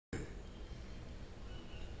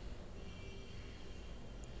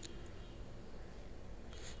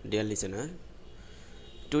Dear listener,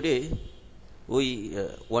 today we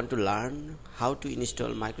want to learn how to install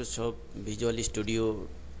Microsoft Visual Studio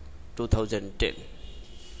 2010.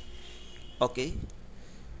 Okay,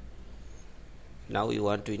 now we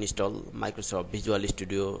want to install Microsoft Visual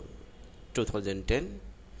Studio 2010.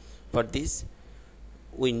 For this,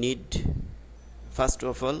 we need first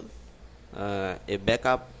of all a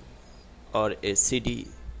backup or a CD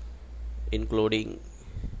including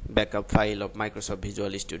backup file of Microsoft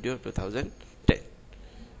Visual Studio 2010.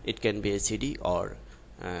 It can be a CD or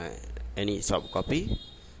any soft copy.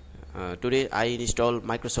 Today I install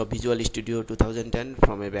Microsoft Visual Studio 2010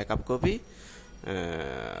 from a backup copy.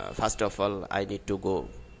 First of all, I need to go,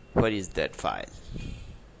 where is that file?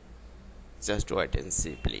 Just wait and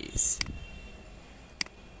see, please.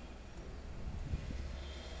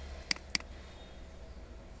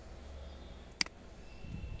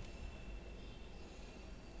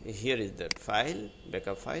 Here is that file,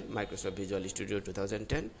 backup file, Microsoft Visual Studio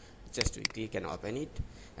 2010. Just we click and open it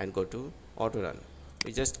and go to auto run.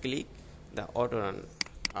 We just click the auto run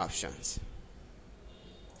options.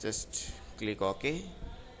 Just click OK.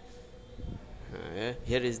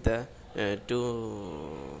 Here is the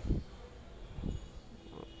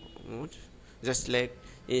just select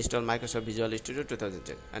install Microsoft Visual Studio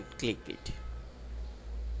 2010 and click it.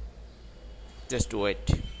 Just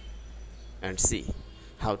wait and see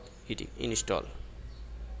how it install.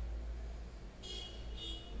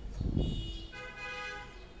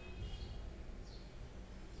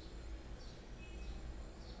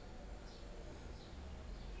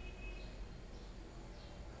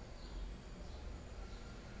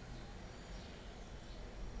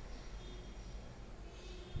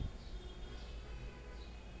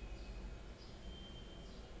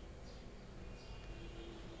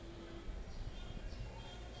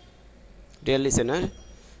 Dear listener,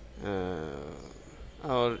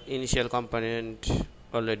 our initial component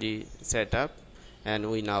already set up, and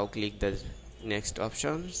we now click the next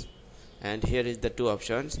options, and here is the two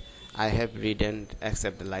options. I have read and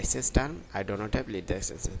accept the license term. I do not have read the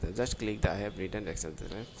access. Just click the I have read and accept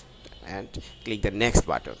the and click the next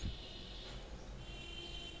button.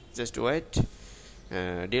 Just wait.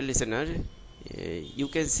 Dear listener, you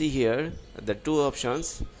can see here the two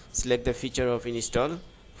options. Select the feature of install,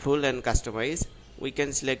 full and customize. We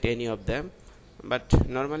can select any of them, but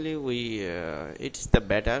normally we it's the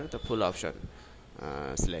better the full option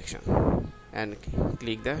selection, and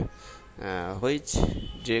click the which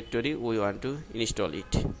directory we want to install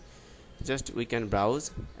it. Just we can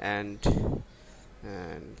browse and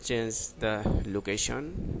change the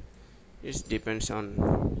location. It depends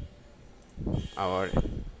on our,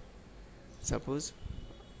 suppose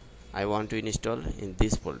I want to install in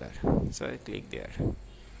this folder, so I click there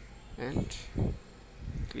and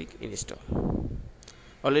click install.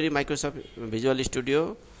 Already Microsoft Visual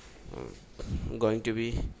Studio going to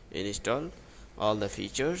be installed, all the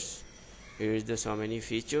features. Here is the so many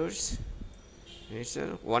features. It's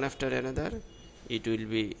one after another it will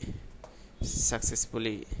be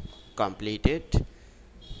successfully completed.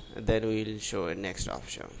 Then we will show next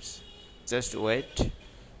options. Just wait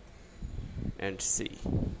and see,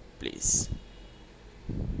 please.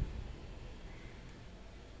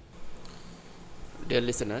 Dear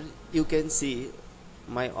listener, you can see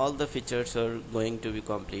my all the features are going to be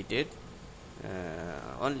completed.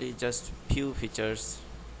 Only just few features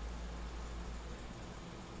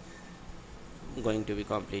going to be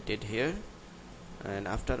completed here, and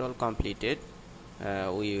after all completed,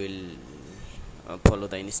 we will follow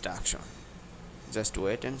the instruction. Just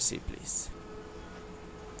wait and see, please.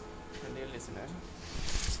 And dear listener,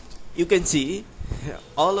 you can see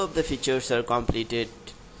all of the features are completed,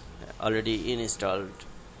 already installed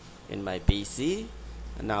in my PC.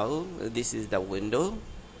 Now this is the window.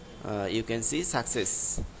 You can see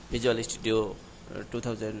success. Visual Studio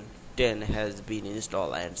 2010 has been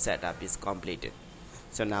installed and setup is completed.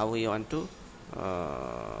 So now we want to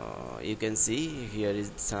you can see here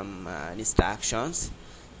is some instructions.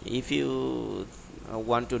 If you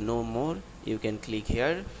want to know more, you can click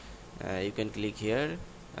here. View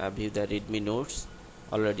the readme notes.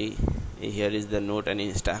 Already here is the note and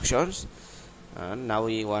instructions. Now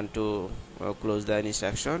we want to close the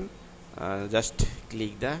instruction. Just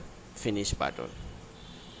click the finish button.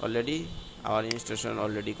 Already our instruction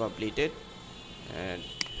already completed, and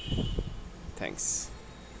thanks.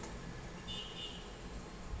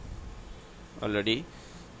 Already,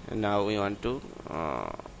 and now we want to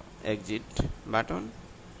exit button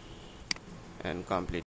and complete.